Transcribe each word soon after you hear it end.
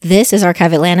This is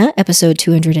Archive Atlanta, episode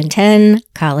 210,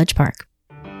 College Park.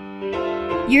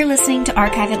 You're listening to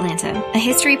Archive Atlanta, a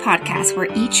history podcast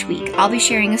where each week I'll be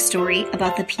sharing a story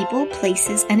about the people,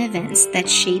 places, and events that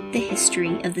shape the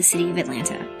history of the city of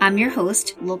Atlanta. I'm your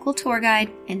host, local tour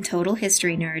guide, and total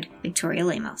history nerd, Victoria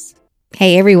Lemos.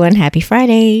 Hey everyone, happy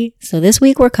Friday! So this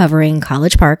week we're covering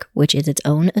College Park, which is its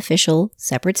own official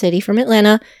separate city from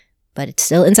Atlanta, but it's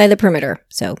still inside the perimeter.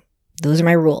 So those are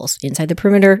my rules. Inside the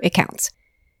perimeter, it counts.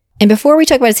 And before we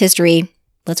talk about its history,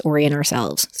 let's orient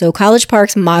ourselves. So College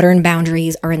Park's modern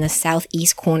boundaries are in the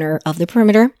southeast corner of the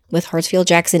perimeter, with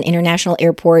Hartsfield-Jackson International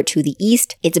Airport to the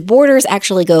east. Its borders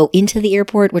actually go into the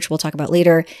airport, which we'll talk about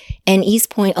later, and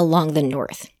East Point along the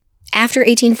north. After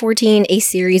 1814, a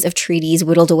series of treaties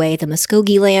whittled away at the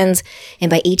Muskogee lands,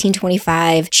 and by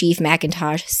 1825, Chief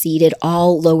McIntosh ceded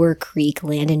all Lower Creek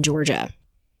land in Georgia.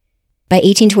 By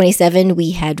 1827,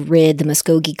 we had rid the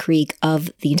Muskogee Creek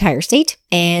of the entire state,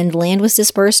 and land was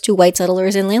dispersed to white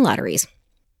settlers and land lotteries.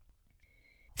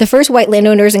 The first white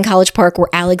landowners in College Park were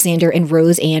Alexander and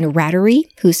Rose Ann Rattery,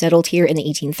 who settled here in the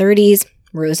 1830s.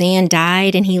 Rose Ann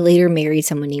died, and he later married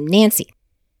someone named Nancy.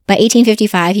 By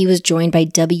 1855, he was joined by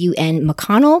W.N.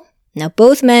 McConnell. Now,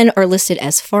 both men are listed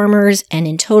as farmers, and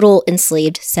in total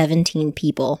enslaved 17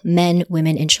 people, men,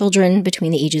 women, and children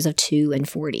between the ages of 2 and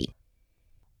 40.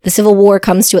 The Civil War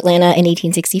comes to Atlanta in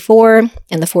 1864,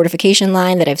 and the fortification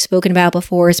line that I've spoken about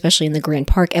before, especially in the Grand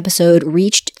Park episode,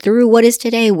 reached through what is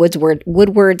today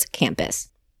Woodward's campus.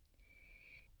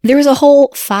 There was a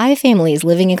whole 5 families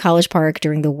living in College Park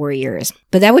during the war years,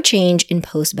 but that would change in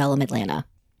postbellum Atlanta.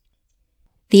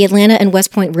 The Atlanta and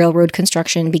West Point Railroad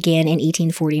construction began in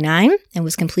 1849 and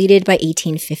was completed by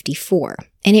 1854,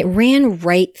 and it ran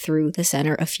right through the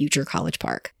center of future College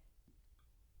Park.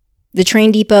 The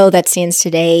train depot that stands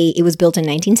today, it was built in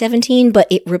 1917, but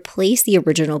it replaced the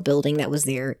original building that was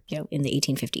there, in the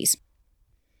 1850s.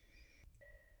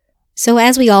 So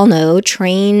as we all know,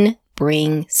 trains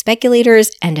bring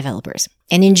speculators and developers.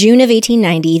 And in June of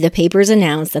 1890, the papers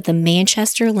announced that the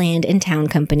Manchester Land and Town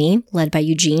Company, led by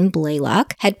Eugene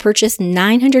Blaylock, had purchased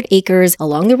 900 acres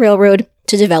along the railroad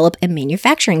to develop a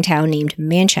manufacturing town named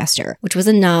Manchester, which was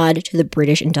a nod to the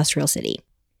British industrial city.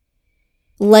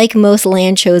 Like most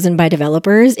land chosen by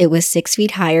developers, it was 6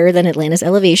 feet higher than Atlanta's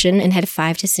elevation and had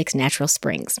 5 to 6 natural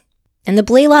springs. And the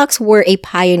Blaylocks were a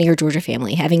pioneer Georgia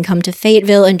family, having come to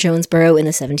Fayetteville and Jonesboro in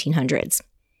the 1700s.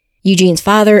 Eugene's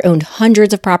father owned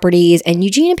hundreds of properties, and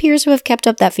Eugene appears to have kept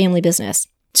up that family business.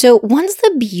 So once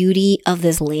the beauty of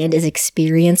this land is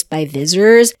experienced by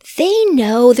visitors,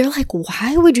 they're like,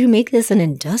 why would you make this an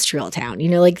industrial town?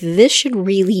 This should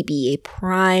really be a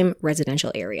prime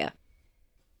residential area.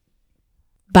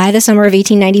 By the summer of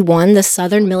 1891, the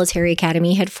Southern Military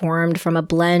Academy had formed from a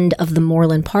blend of the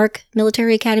Moreland Park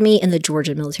Military Academy and the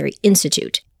Georgia Military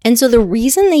Institute. And so the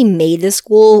reason they made this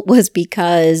school was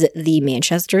because the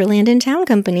Manchester Land and Town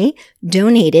Company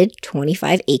donated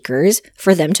 25 acres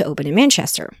for them to open in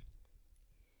Manchester.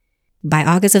 By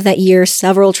August of that year,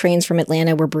 several trains from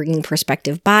Atlanta were bringing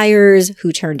prospective buyers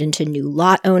who turned into new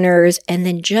lot owners, and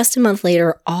then just a month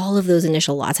later, all of those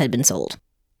initial lots had been sold.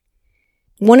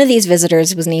 One of these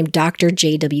visitors was named Dr.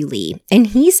 J.W. Lee, and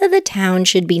he said the town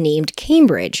should be named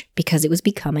Cambridge because it was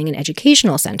becoming an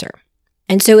educational center.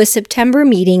 And so a September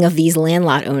meeting of these land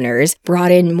lot owners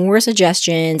brought in more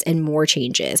suggestions and more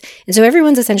changes. And so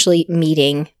everyone's essentially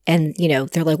meeting and,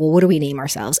 they're like, well, what do we name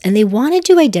ourselves? And they wanted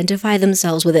to identify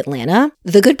themselves with Atlanta,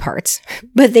 the good parts,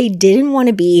 but they didn't want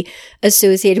to be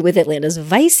associated with Atlanta's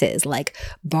vices like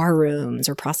bar rooms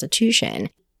or prostitution.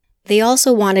 They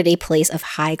also wanted a place of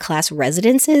high-class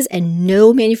residences and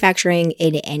no manufacturing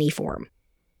in any form.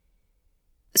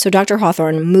 So Dr.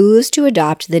 Hawthorne moves to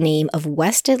adopt the name of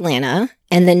West Atlanta,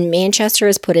 and then Manchester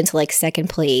is put into second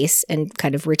place and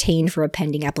kind of retained for a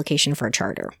pending application for a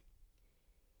charter.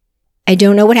 I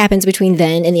don't know what happens between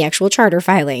then and the actual charter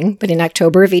filing, but in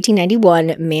October of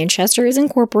 1891, Manchester is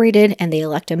incorporated and they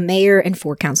elect a mayor and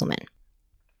 4 councilmen.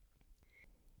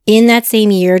 In that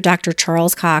same year, Dr.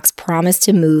 Charles Cox promised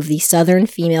to move the Southern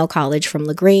Female College from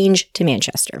LaGrange to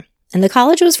Manchester. And the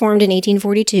college was formed in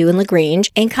 1842 in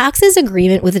LaGrange, and Cox's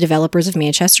agreement with the developers of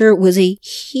Manchester was a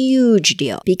huge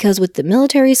deal because with the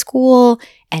military school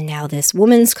and now this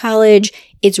women's college,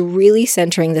 it's really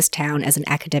centering this town as an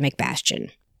academic bastion.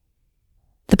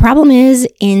 The problem is,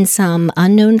 in some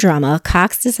unknown drama,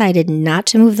 Cox decided not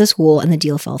to move the school and the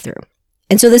deal fell through.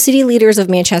 And so the city leaders of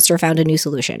Manchester found a new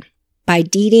solution. By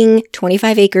deeding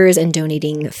 25 acres and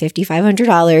donating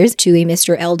 $5,500 to a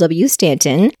Mr. L.W.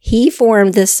 Stanton, he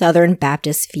formed the Southern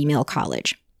Baptist Female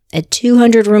College. A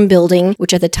 200-room building,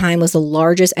 which at the time was the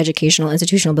largest educational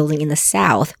institutional building in the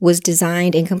South, was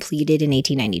designed and completed in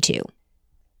 1892.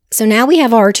 So now we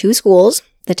have our two schools.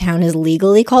 The town is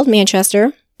legally called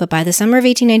Manchester, but by the summer of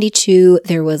 1892,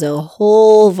 there was a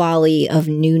whole volley of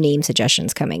new name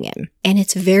suggestions coming in. And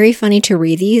it's very funny to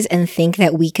read these and think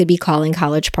that we could be calling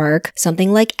College Park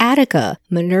something like Attica,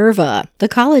 Minerva, the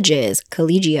Colleges,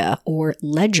 Collegia, or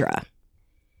Ledra.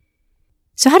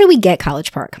 So how do we get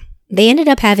College Park? They ended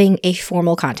up having a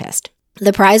formal contest.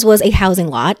 The prize was a housing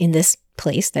lot in this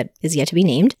place that is yet to be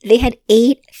named. They had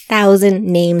 8,000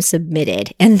 names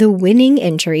submitted, and the winning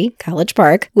entry, College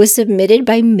Park, was submitted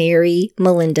by Mary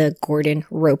Melinda Gordon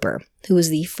Roper, who was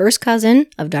the first cousin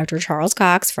of Dr. Charles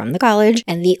Cox from the college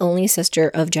and the only sister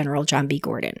of General John B.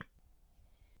 Gordon.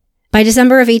 By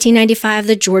December of 1895,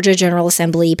 the Georgia General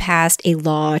Assembly passed a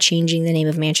law changing the name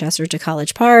of Manchester to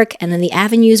College Park, and then the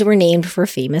avenues were named for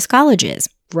famous colleges.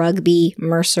 Rugby,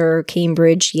 Mercer,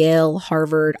 Cambridge, Yale,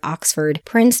 Harvard, Oxford,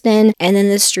 Princeton, and then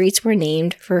the streets were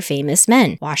named for famous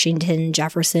men. Washington,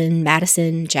 Jefferson,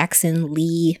 Madison, Jackson,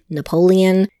 Lee,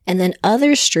 Napoleon, and then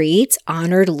other streets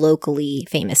honored locally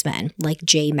famous men like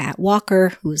J. Matt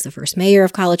Walker, who was the first mayor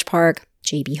of College Park,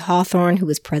 J.B. Hawthorne, who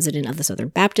was president of the Southern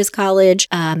Baptist College,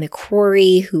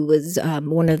 McCrory, who was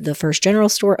one of the first general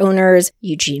store owners,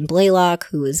 Eugene Blaylock,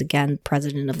 who was, again,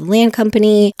 president of the land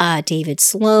company, David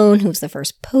Sloan, who was the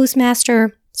first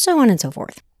postmaster, so on and so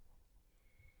forth.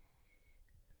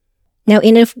 Now,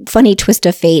 in a funny twist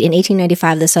of fate, in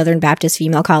 1895, the Southern Baptist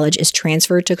Female College is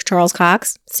transferred to Charles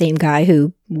Cox, same guy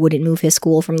who wouldn't move his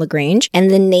school from LaGrange,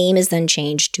 and the name is then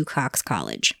changed to Cox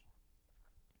College.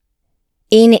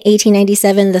 In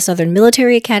 1897, the Southern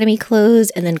Military Academy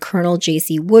closed, and then Colonel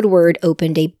J.C. Woodward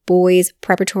opened a boys'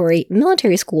 preparatory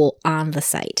military school on the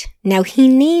site. Now, he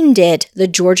named it the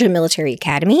Georgia Military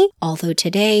Academy, although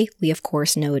today we, of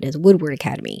course, know it as Woodward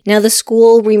Academy. Now, the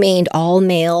school remained all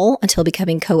male until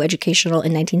becoming co-educational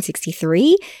in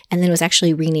 1963, and then was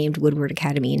actually renamed Woodward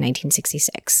Academy in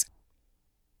 1966.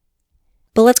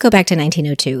 But let's go back to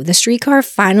 1902. The streetcar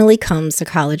finally comes to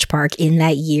College Park in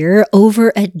that year,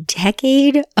 over a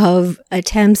decade of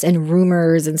attempts and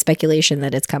rumors and speculation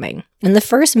that it's coming. And the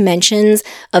first mentions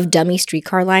of dummy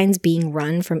streetcar lines being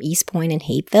run from East Point and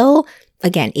Hapeville,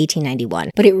 again, 1891.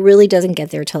 But it really doesn't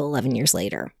get there till 11 years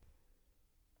later.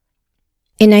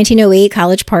 In 1908,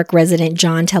 College Park resident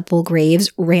John Temple Graves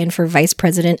ran for vice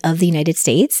president of the United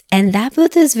States, and that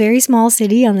put this very small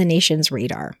city on the nation's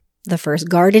radar. The first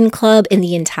garden club in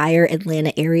the entire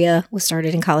Atlanta area was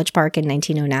started in College Park in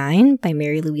 1909 by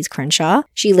Mary Louise Crenshaw.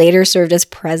 She later served as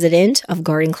president of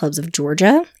Garden Clubs of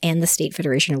Georgia and the State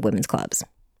Federation of Women's Clubs.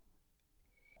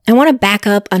 I want to back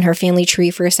up on her family tree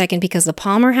for a second because the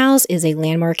Palmer House is a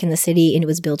landmark in the city and it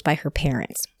was built by her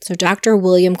parents. So Dr.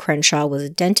 William Crenshaw was a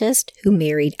dentist who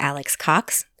married Alex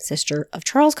Cox, sister of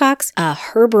Charles Cox.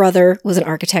 Her brother was an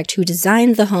architect who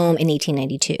designed the home in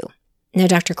 1892. Now,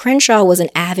 Dr. Crenshaw was an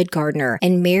avid gardener,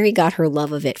 and Mary got her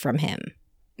love of it from him.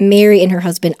 Mary and her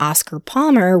husband, Oscar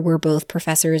Palmer, were both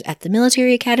professors at the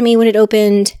Military Academy when it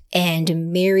opened,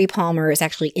 and Mary Palmer is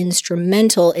actually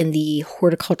instrumental in the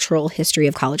horticultural history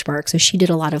of College Park. So she did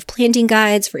a lot of planting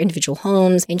guides for individual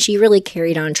homes, and she really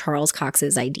carried on Charles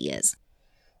Cox's ideas.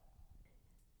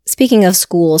 Speaking of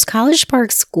schools, College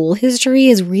Park's school history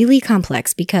is really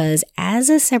complex because as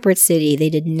a separate city, they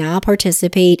did not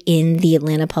participate in the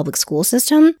Atlanta public school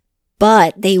system,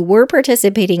 but they were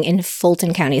participating in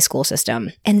Fulton County school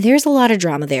system. And there's a lot of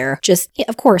drama there. Just,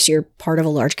 of course, you're part of a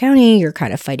large county, you're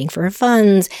kind of fighting for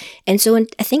funds. And so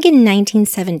I think in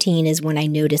 1917 is when I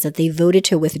noticed that they voted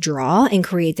to withdraw and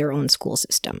create their own school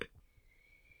system.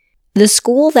 The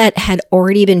school that had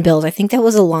already been built, I think that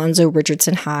was Alonzo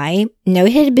Richardson High. Now,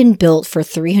 it had been built for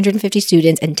 350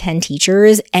 students and 10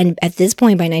 teachers. And at this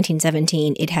point, by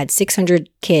 1917, it had 600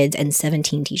 kids and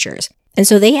 17 teachers. And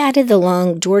so they added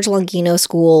the George Longino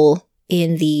School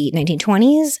in the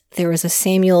 1920s. There was a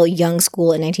Samuel Young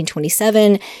School in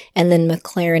 1927, and then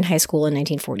McLaren High School in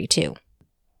 1942.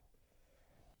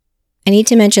 I need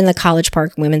to mention the College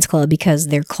Park Women's Club because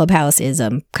their clubhouse is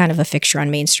kind of a fixture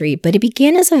on Main Street, but it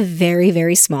began as a very,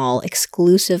 very small,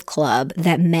 exclusive club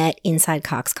that met inside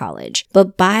Cox College.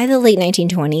 But by the late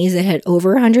 1920s, it had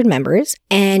over 100 members,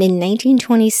 and in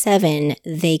 1927,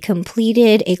 they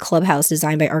completed a clubhouse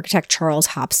designed by architect Charles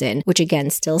Hobson, which again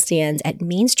still stands at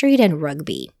Main Street and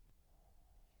Rugby.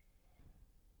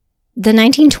 The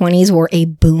 1920s were a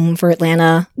boom for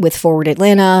Atlanta with Forward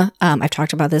Atlanta. I've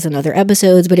talked about this in other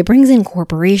episodes, but it brings in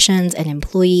corporations and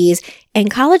employees, And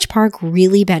College Park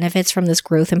really benefits from this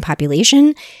growth in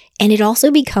population, and it also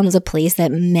becomes a place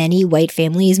that many white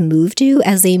families move to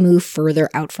as they move further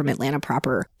out from Atlanta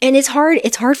proper. And it's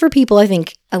hard for people, I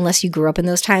think, unless you grew up in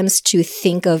those times, to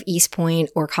think of East Point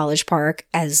or College Park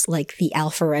as like the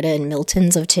Alpharetta and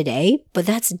Miltons of today, but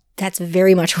that's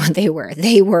very much what they were.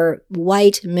 They were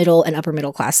white, middle, and upper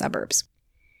middle class suburbs.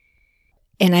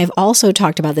 And I've also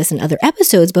talked about this in other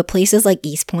episodes, but places like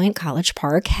East Point, College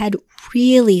Park had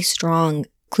really strong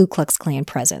Ku Klux Klan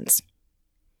presence.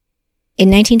 In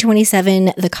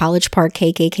 1927, the College Park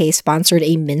KKK sponsored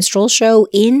a minstrel show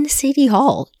in City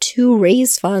Hall to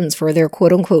raise funds for their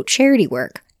quote-unquote charity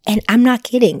work. And I'm not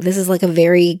kidding. This is like a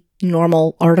very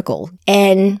normal article.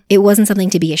 And it wasn't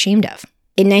something to be ashamed of.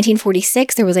 In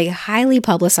 1946, there was a highly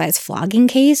publicized flogging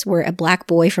case where a black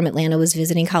boy from Atlanta was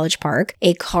visiting College Park.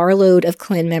 A carload of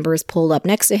Klan members pulled up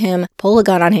next to him, pull a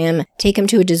gun on him, take him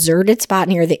to a deserted spot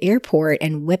near the airport,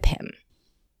 and whip him.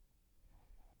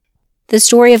 The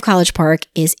story of College Park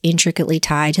is intricately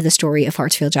tied to the story of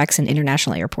Hartsfield-Jackson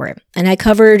International Airport. And I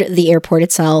covered the airport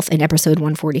itself in episode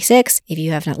 146. If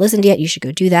you have not listened yet, you should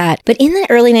go do that. But in the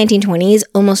early 1920s,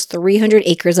 almost 300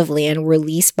 acres of land were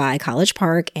leased by College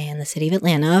Park and the city of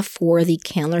Atlanta for the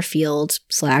Candler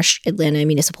Field/Atlanta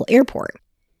Municipal Airport.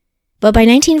 But by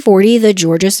 1940, the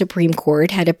Georgia Supreme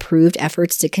Court had approved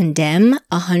efforts to condemn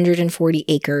 140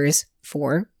 acres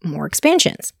for more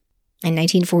expansions. In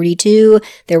 1942,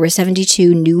 there were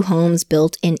 72 new homes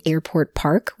built in Airport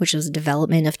Park, which was a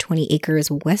development of 20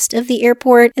 acres west of the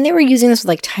airport. And they were using this with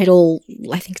like Title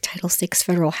VI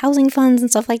federal housing funds and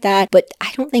stuff like that. But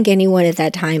I don't think anyone at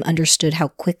that time understood how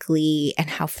quickly and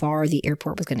how far the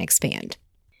airport was going to expand.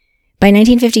 By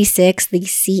 1956, the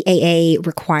CAA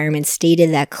requirements stated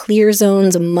that clear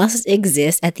zones must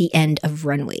exist at the end of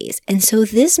runways. And so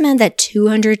this meant that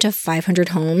 200 to 500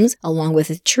 homes, along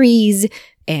with trees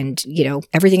and,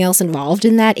 everything else involved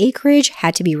in that acreage,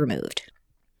 had to be removed.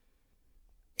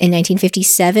 In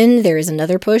 1957, there is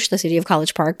another push, the city of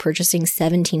College Park purchasing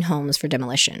 17 homes for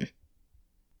demolition.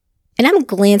 And I'm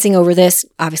glancing over this.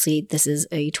 Obviously, this is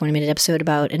a 20-minute episode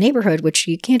about a neighborhood, which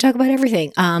you can't talk about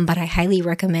everything. But I highly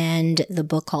recommend the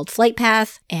book called Flight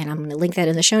Path, and I'm going to link that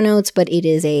in the show notes. But it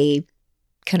is a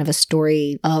kind of a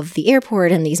story of the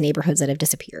airport and these neighborhoods that have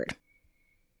disappeared.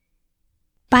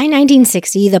 By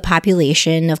 1960, the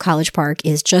population of College Park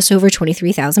is just over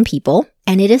 23,000 people,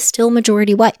 and it is still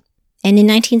majority white. And in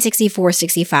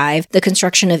 1964-65, the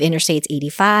construction of Interstates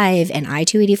 85 and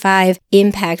I-285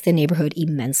 impact the neighborhood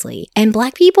immensely. And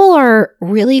Black people are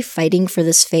really fighting for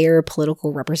this fair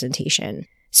political representation.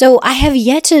 So I have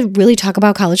yet to really talk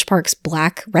about College Park's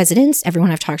Black residents. Everyone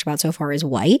I've talked about so far is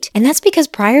white. And that's because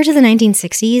prior to the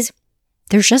 1960s,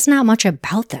 there's just not much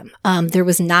about them. There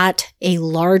was not a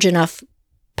large enough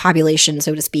population,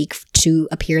 so to speak, to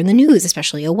appear in the news,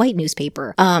 especially a white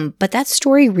newspaper. But that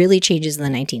story really changes in the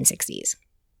 1960s.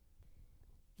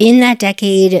 In that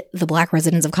decade, the Black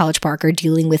residents of College Park are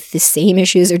dealing with the same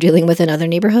issues they're dealing with in other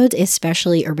neighborhoods,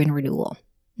 especially urban renewal.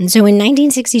 And so in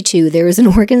 1962, there was an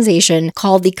organization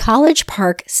called the College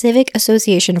Park Civic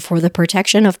Association for the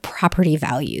Protection of Property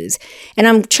Values. And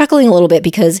I'm chuckling a little bit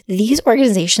because these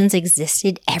organizations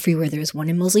existed everywhere. There's one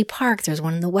in Moseley Park. There's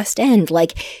one in the West End.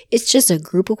 It's just a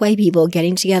group of white people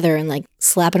getting together and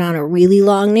slapping on a really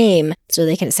long name so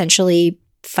they can essentially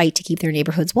fight to keep their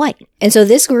neighborhoods white. And so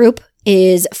this group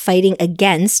is fighting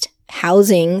against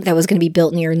housing that was going to be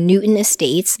built near Newton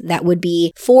Estates that would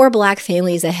be for Black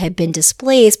families that had been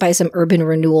displaced by some urban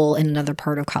renewal in another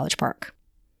part of College Park.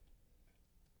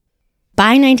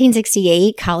 By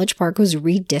 1968, College Park was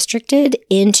redistricted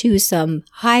into some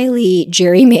highly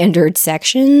gerrymandered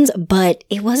sections, but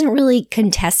it wasn't really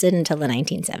contested until the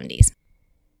 1970s.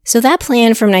 So that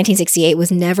plan from 1968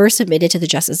 was never submitted to the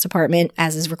Justice Department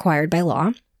as is required by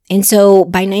law. And so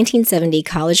by 1970,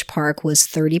 College Park was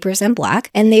 30%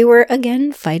 Black, and they were,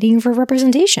 again, fighting for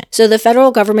representation. So the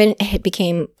federal government, it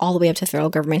became all the way up to the federal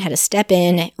government, had to step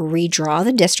in, redraw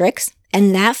the districts,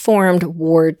 and that formed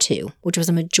Ward 2, which was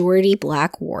a majority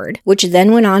Black ward, which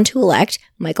then went on to elect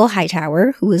Michael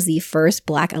Hightower, who was the first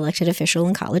Black elected official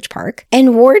in College Park.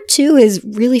 And Ward 2 is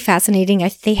really fascinating.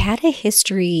 They had a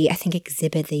history,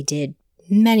 exhibit they did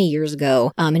many years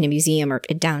ago in a museum or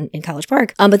down in College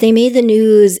Park. But they made the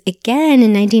news again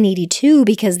in 1982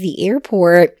 because the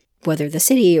airport, whether the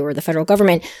city or the federal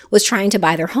government, was trying to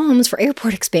buy their homes for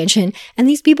airport expansion. And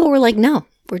these people were like, no,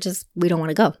 we don't want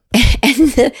to go.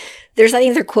 And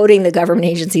they're quoting the government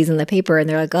agencies in the paper and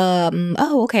they're like,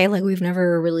 oh, okay. We've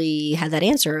never really had that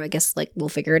answer. I guess we'll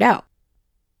figure it out.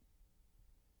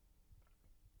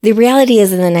 The reality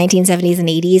is in the 1970s and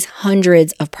 80s,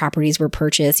 hundreds of properties were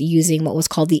purchased using what was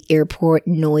called the Airport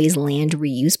Noise Land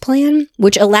Reuse Plan,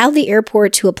 which allowed the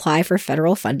airport to apply for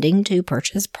federal funding to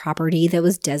purchase property that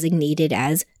was designated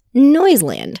as noise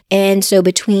land. And so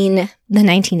between the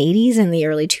 1980s and the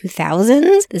early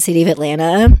 2000s, the city of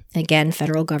Atlanta, again,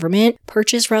 federal government,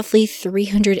 purchased roughly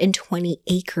 320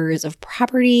 acres of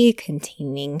property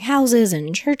containing houses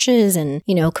and churches and,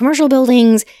 commercial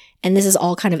buildings. And this is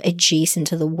all kind of adjacent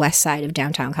to the west side of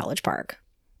downtown College Park.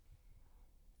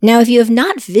 Now, if you have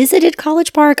not visited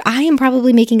College Park, I am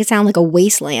probably making it sound like a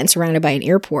wasteland surrounded by an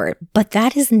airport, but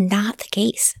that is not the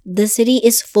case. The city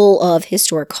is full of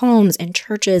historic homes and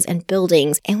churches and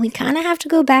buildings, and we kind of have to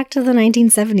go back to the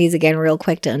 1970s again real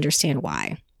quick to understand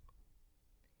why.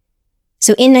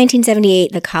 So in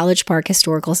 1978, the College Park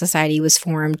Historical Society was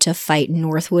formed to fight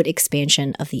northward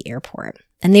expansion of the airport.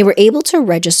 And they were able to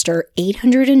register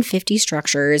 850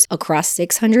 structures across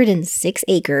 606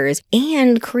 acres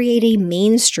and create a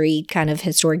Main Street kind of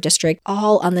historic district,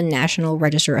 all on the National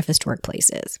Register of Historic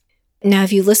Places. Now,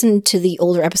 if you listen to the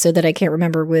older episode that I can't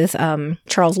remember with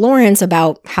Charles Lawrence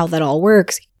about how that all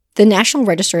works, the National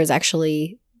Register is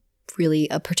actually really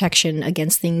a protection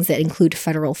against things that include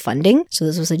federal funding. So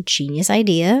this was a genius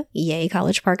idea. Yay,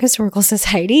 College Park Historical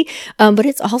Society. But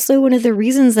it's also one of the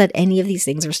reasons that any of these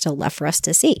things are still left for us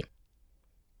to see.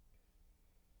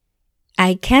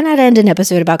 I cannot end an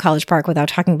episode about College Park without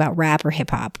talking about rap or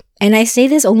hip hop. And I say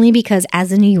this only because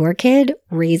as a New York kid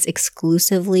raised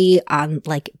exclusively on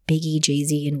like Biggie,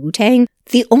 Jay-Z, and Wu-Tang,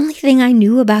 the only thing I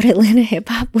knew about Atlanta hip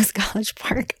hop was College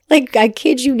Park. Like, I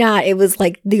kid you not, it was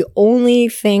like the only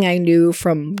thing I knew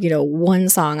from, one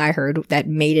song I heard that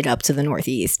made it up to the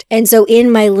Northeast. And so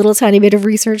in my little tiny bit of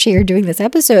research here doing this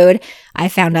episode, I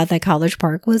found out that College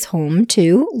Park was home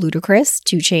to Ludacris,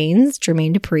 2 Chainz,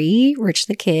 Jermaine Dupri, Rich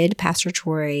the Kid, Pastor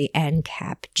Troy, and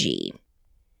Cap G.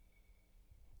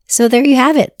 So there you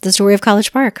have it, the story of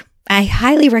College Park. I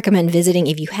highly recommend visiting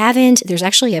if you haven't. There's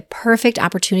actually a perfect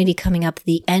opportunity coming up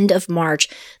the end of March.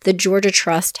 The Georgia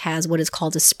Trust has what is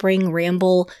called a Spring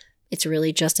Ramble. It's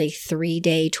really just a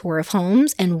 3-day tour of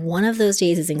homes, and one of those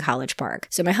days is in College Park.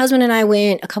 So my husband and I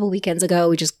went a couple weekends ago.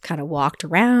 We just kind of walked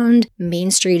around.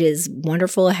 Main Street is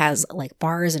wonderful. It has like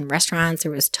bars and restaurants.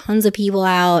 There was tons of people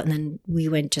out, and then we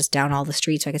went just down all the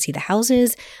streets so I could see the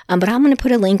houses. But I'm going to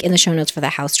put a link in the show notes for the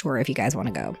house tour if you guys want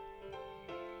to go.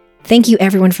 Thank you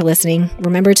everyone for listening.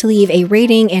 Remember to leave a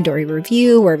rating and or a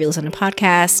review wherever you listen to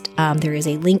podcasts. There is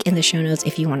a link in the show notes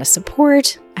if you want to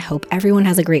support. I hope everyone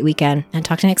has a great weekend and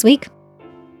talk to you next week.